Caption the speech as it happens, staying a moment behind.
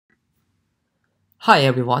Hi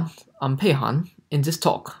everyone, I'm Peihan. In this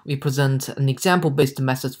talk, we present an example-based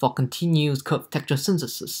method for continuous curve texture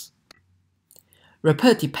synthesis.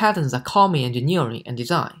 Repetitive patterns are common in engineering and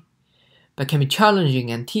design, but can be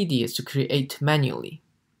challenging and tedious to create manually.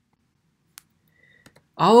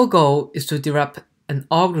 Our goal is to develop an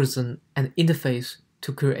algorithm and interface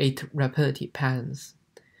to create repetitive patterns.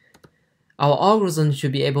 Our algorithm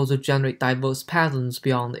should be able to generate diverse patterns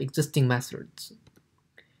beyond existing methods.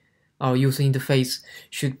 Our user interface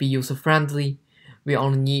should be user-friendly. We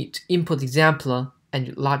only need input exemplar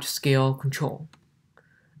and large-scale control.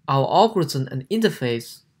 Our algorithm and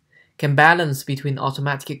interface can balance between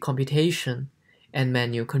automatic computation and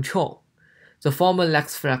manual control. The former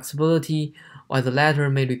lacks flexibility, while the latter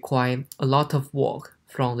may require a lot of work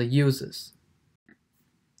from the users.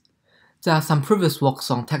 There are some previous works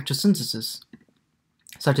on texture synthesis,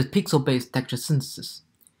 such as pixel-based texture synthesis.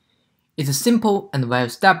 It is simple and well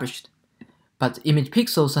established, but image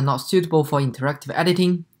pixels are not suitable for interactive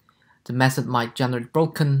editing. The method might generate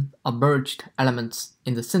broken or merged elements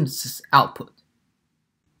in the synthesis output.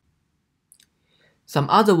 Some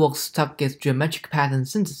other works target geometric pattern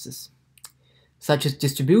synthesis, such as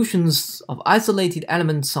distributions of isolated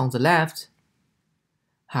elements on the left.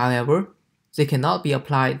 However, they cannot be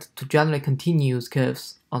applied to generate continuous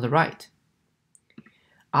curves on the right.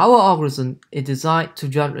 Our algorithm is designed to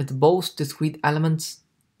generate both discrete elements,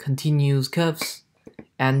 continuous curves,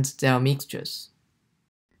 and their mixtures.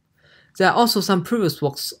 There are also some previous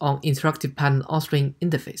works on interactive pattern authoring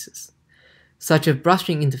interfaces, such as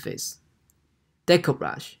brushing interface, deco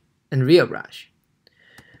brush, and real brush,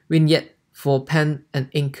 vignette for pen and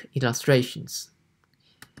ink illustrations,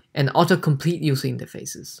 and autocomplete user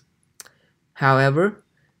interfaces. However,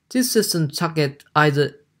 these systems target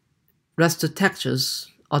either raster textures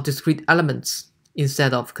or discrete elements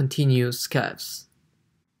instead of continuous curves.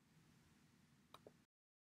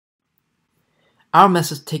 Our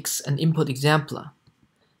method takes an input exemplar,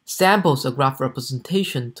 samples a graph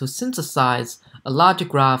representation to synthesize a larger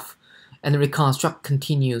graph and reconstruct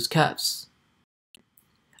continuous curves.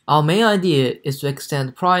 Our main idea is to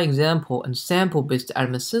extend prior example and sample-based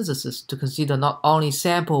element synthesis to consider not only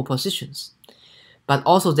sample positions, but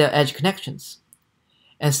also their edge connections.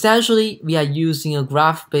 Essentially, we are using a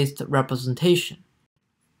graph-based representation.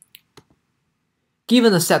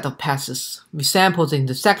 Given a set of passes, we sample the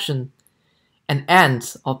intersection and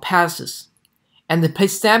ends of passes, and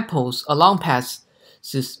place samples along passes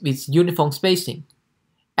with uniform spacing.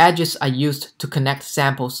 Edges are used to connect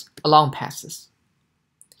samples along passes.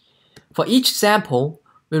 For each sample,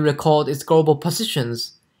 we record its global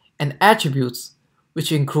positions and attributes,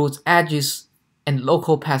 which includes edges and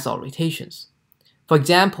local path orientations. For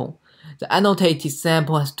example, the annotated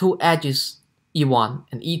sample has two edges, E1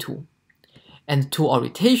 and E2, and two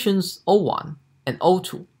orientations, O1 and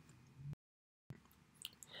O2.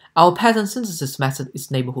 Our pattern synthesis method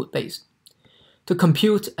is neighborhood-based. To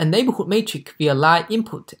compute a neighborhood matrix, we align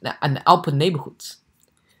input and output neighborhoods.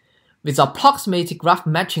 With the approximated graph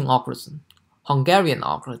matching algorithm, Hungarian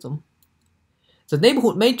algorithm, the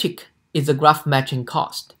neighborhood matrix is the graph matching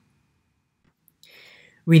cost.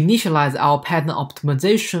 We initialize our pattern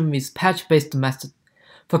optimization with patch-based method.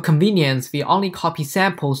 For convenience, we only copy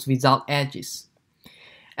samples without edges.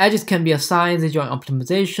 Edges can be assigned during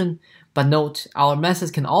optimization, but note, our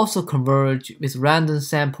method can also converge with random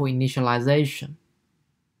sample initialization.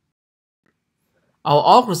 Our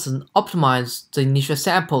algorithm optimizes the initial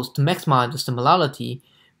samples to maximize the similarity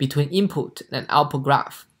between input and output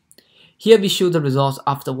graph. Here we show the results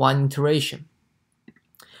after one iteration.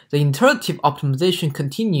 The iterative optimization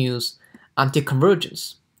continues until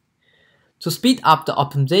convergence. To speed up the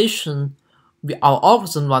optimization, our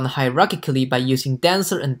algorithm runs hierarchically by using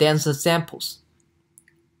denser and denser samples.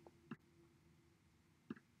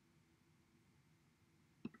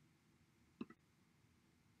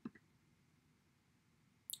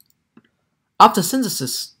 After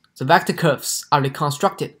synthesis, the vector curves are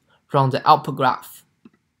reconstructed from the output graph.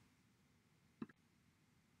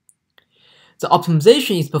 The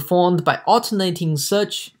optimization is performed by alternating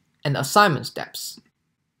search and assignment steps.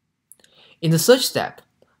 In the search step,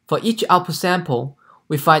 for each output sample,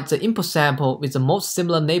 we find the input sample with the most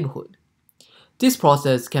similar neighborhood. This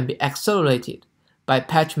process can be accelerated by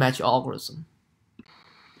patch-match algorithm.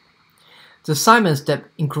 The assignment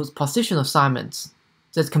step includes position assignments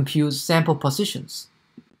that compute sample positions.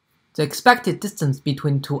 The expected distance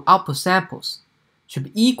between two output samples should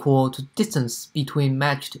be equal to distance between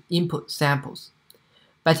matched input samples.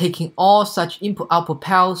 By taking all such input-output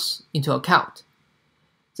pairs into account,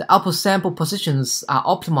 the output sample positions are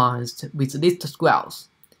optimized with least squares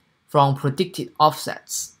from predicted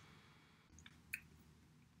offsets.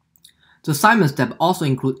 The assignment step also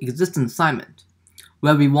includes existing assignment,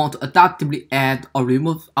 where we want to adaptively add or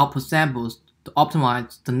remove output samples to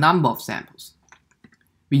optimize the number of samples.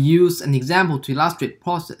 We use an example to illustrate the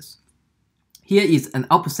process. Here is an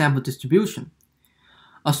output sample distribution.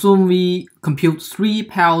 Assume we compute 3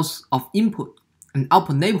 pairs of input and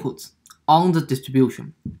output neighborhoods on the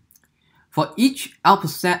distribution. For each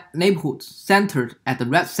output neighborhood centered at the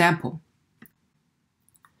red sample,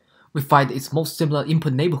 we find its most similar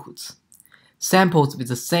input neighborhoods. Samples with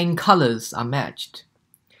the same colors are matched.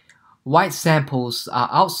 White samples are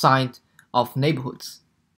outside of neighborhoods.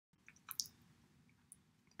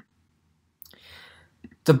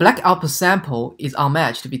 The black output sample is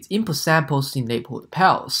unmatched with input samples in neighborhood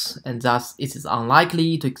pairs, and thus it is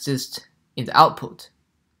unlikely to exist in the output.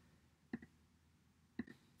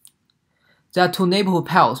 There are 2 neighborhood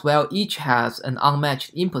pairs where each has an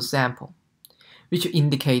unmatched input sample, which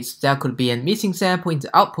indicates there could be a missing sample in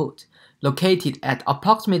the output located at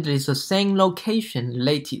approximately the same location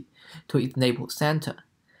related to its neighborhood center.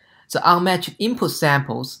 The unmatched input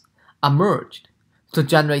samples are merged to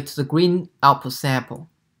generate the green output sample.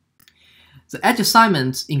 The edge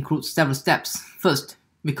assignment includes several steps. First,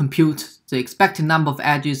 we compute the expected number of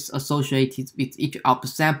edges associated with each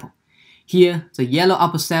output sample. Here, the yellow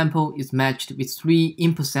output sample is matched with 3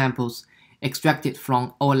 input samples extracted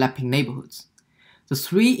from overlapping neighborhoods. The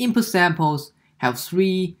 3 input samples have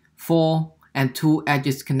 3, 4, and 2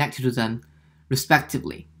 edges connected to them,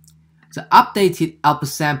 respectively. The updated output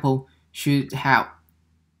sample should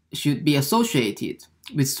be associated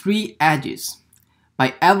with 3 edges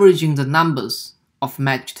by averaging the numbers of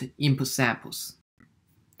matched input samples.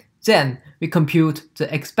 Then, we compute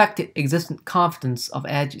the expected existent confidence of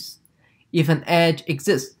edges. If an edge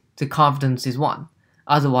exists, the confidence is 1,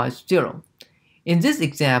 otherwise 0. In this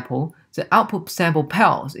example, the output sample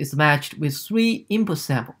pairs is matched with 3 input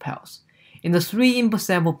sample pairs. In the 3 input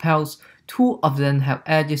sample pairs, 2 of them have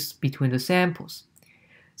edges between the samples.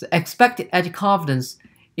 The expected edge confidence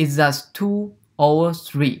is thus 2 over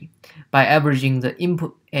 3 by averaging the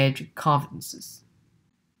input edge confidences.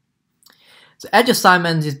 The edge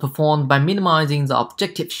assignment is performed by minimizing the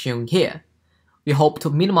objectives shown here. We hope to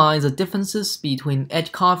minimize the differences between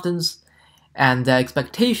edge confidence and their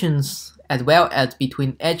expectations, as well as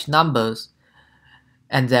between edge numbers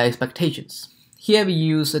and their expectations. Here we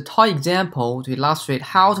use a toy example to illustrate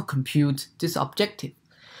how to compute this objective.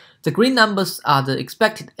 The green numbers are the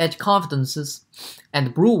expected edge confidences, and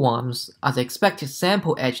the blue ones are the expected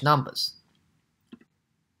sample edge numbers.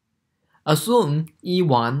 Assume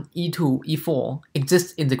E1, E2, E4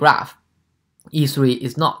 exist in the graph. E3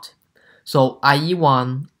 is not. So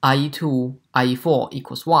IE1, IE2, IE4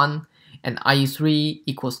 equals 1, and IE3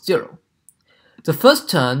 equals 0. The first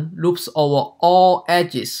term loops over all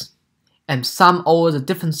edges and sum over the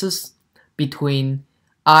differences between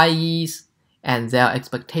IEs and their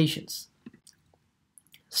expectations.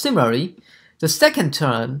 Similarly, the second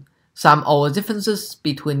term sum over differences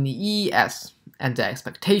between the ES and their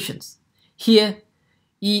expectations. Here,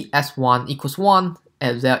 ES1 equals 1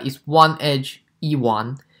 as there is one edge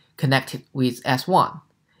E1 connected with S1.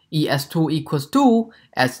 ES2 equals 2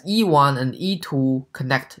 as E1 and E2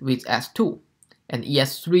 connect with S2. And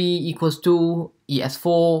ES3 equals 2,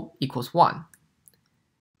 ES4 equals 1.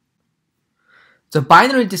 The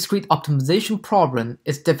binary discrete optimization problem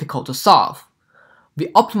is difficult to solve. We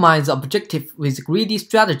optimize the objective with greedy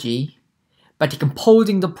strategy by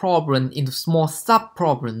decomposing the problem into small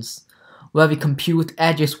sub-problems where we compute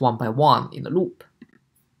edges one by one in the loop.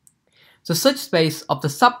 The search space of the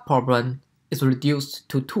sub-problem is reduced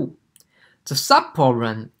to 2. The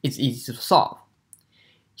sub-problem is easy to solve.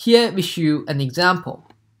 Here we show an example.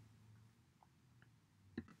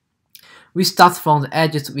 We start from the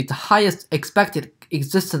edges with the highest expected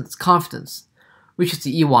existence confidence, which is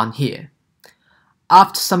E1 here.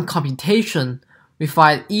 After some computation, we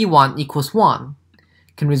find E1 equals 1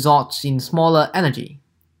 can result in smaller energy.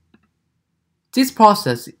 This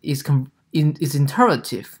process is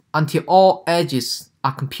iterative until all edges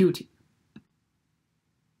are computed.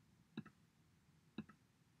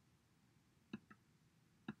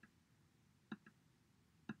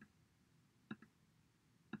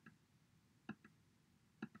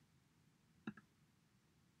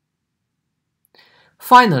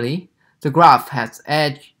 Finally, the graph has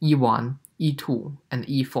edge E1, E2, and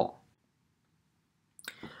E4.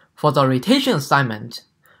 For the rotation assignment,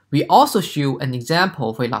 we also show an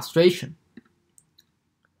example for illustration.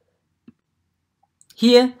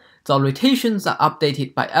 Here, the rotations are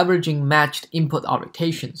updated by averaging matched input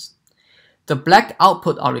rotations. The black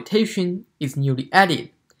output rotation is newly added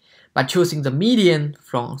by choosing the median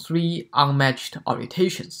from 3 unmatched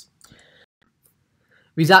rotations.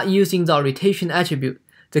 Without using the orientation attribute,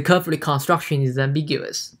 the curve reconstruction is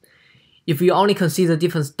ambiguous. If we only consider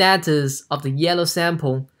different status of the yellow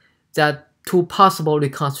sample, there are two possible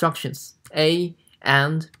reconstructions, A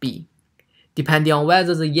and B, depending on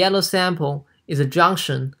whether the yellow sample is a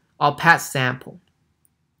junction or path sample.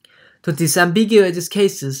 To disambiguate these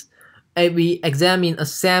cases, we examine a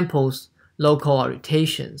sample's local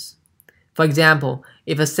orientations. For example,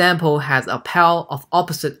 if a sample has a pair of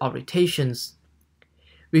opposite orientations,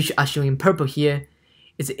 which are shown in purple here,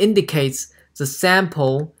 it indicates the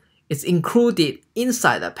sample is included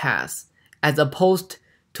inside the path as opposed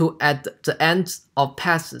to at the ends of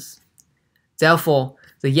paths. Therefore,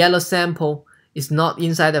 the yellow sample is not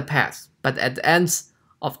inside the path, but at the ends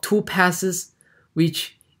of two paths,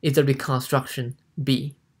 which is the reconstruction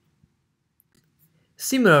B.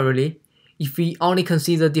 Similarly, if we only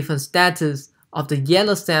consider different status of the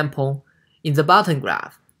yellow sample in the bottom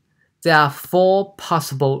graph, there are four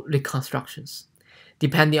possible reconstructions,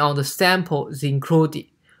 depending on the sample is included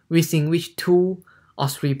within which two or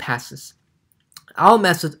three paths. Our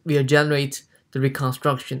method will generate the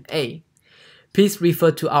reconstruction A. Please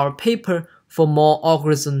refer to our paper for more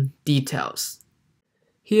algorithm details.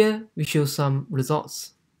 Here we show some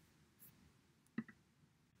results.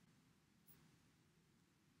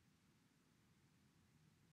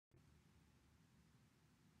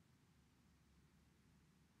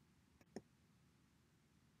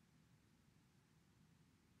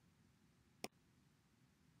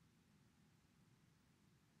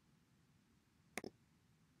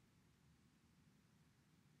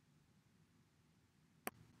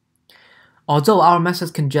 Although our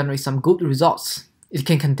method can generate some good results, it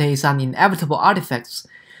can contain some inevitable artifacts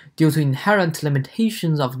due to inherent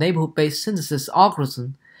limitations of neighborhood-based synthesis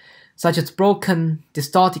algorithm, such as broken,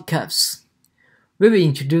 distorted curves. We will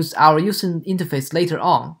introduce our user interface later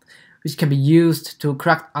on, which can be used to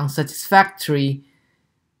correct unsatisfactory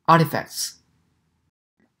artifacts.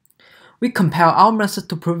 We compare our method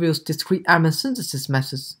to previous discrete element synthesis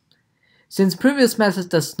methods. Since previous methods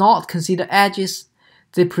does not consider edges,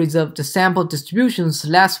 they preserve the sample distributions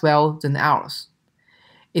less well than ours.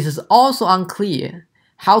 It is also unclear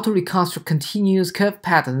how to reconstruct continuous curve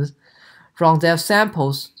patterns from their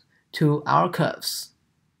samples to our curves.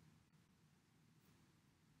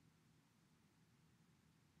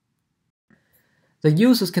 The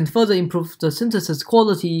users can further improve the synthesis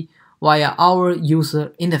quality via our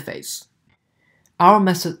user interface. Our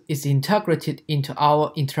method is integrated into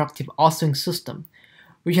our interactive authoring system,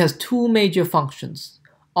 which has two major functions,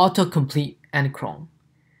 autocomplete and clone,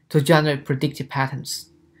 to generate predictive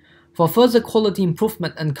patterns. For further quality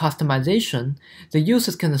improvement and customization, the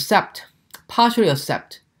users can accept, partially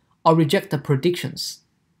accept, or reject the predictions.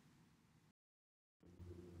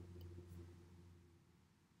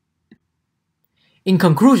 In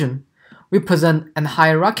conclusion, we present an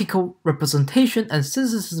hierarchical representation and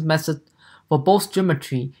synthesis method for both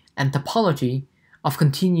geometry and topology of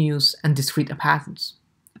continuous and discrete patterns.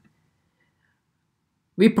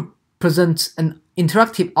 We present an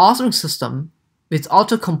interactive authoring system with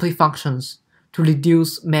autocomplete functions to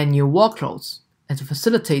reduce manual workloads and to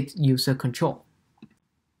facilitate user control.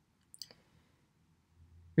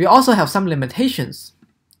 We also have some limitations.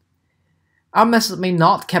 Our method may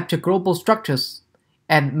not capture global structures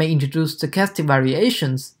and may introduce stochastic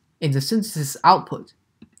variations in the synthesis output.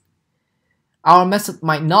 Our method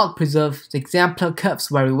might not preserve the exemplar curves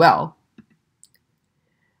very well.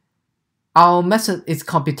 Our method is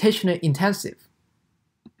computationally intensive.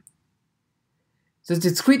 The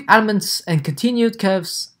discrete elements and continued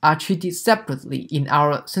curves are treated separately in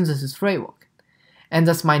our synthesis framework, and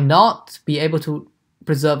thus might not be able to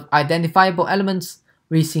preserve identifiable elements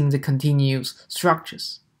within the continuous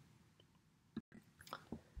structures.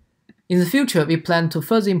 In the future, we plan to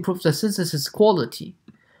further improve the synthesis quality.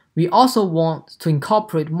 We also want to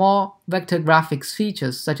incorporate more vector graphics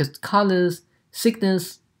features such as colors,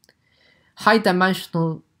 thickness,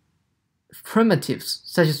 high-dimensional primitives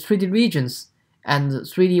such as 3D regions and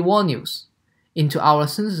 3D volumes into our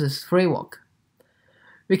synthesis framework.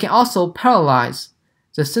 We can also parallelize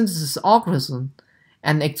the synthesis algorithm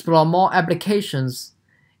and explore more applications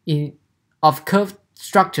of curved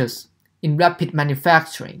structures in rapid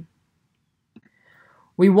manufacturing.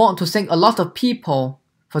 We want to thank a lot of people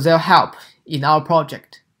for their help in our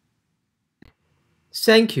project.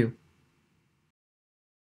 Thank you.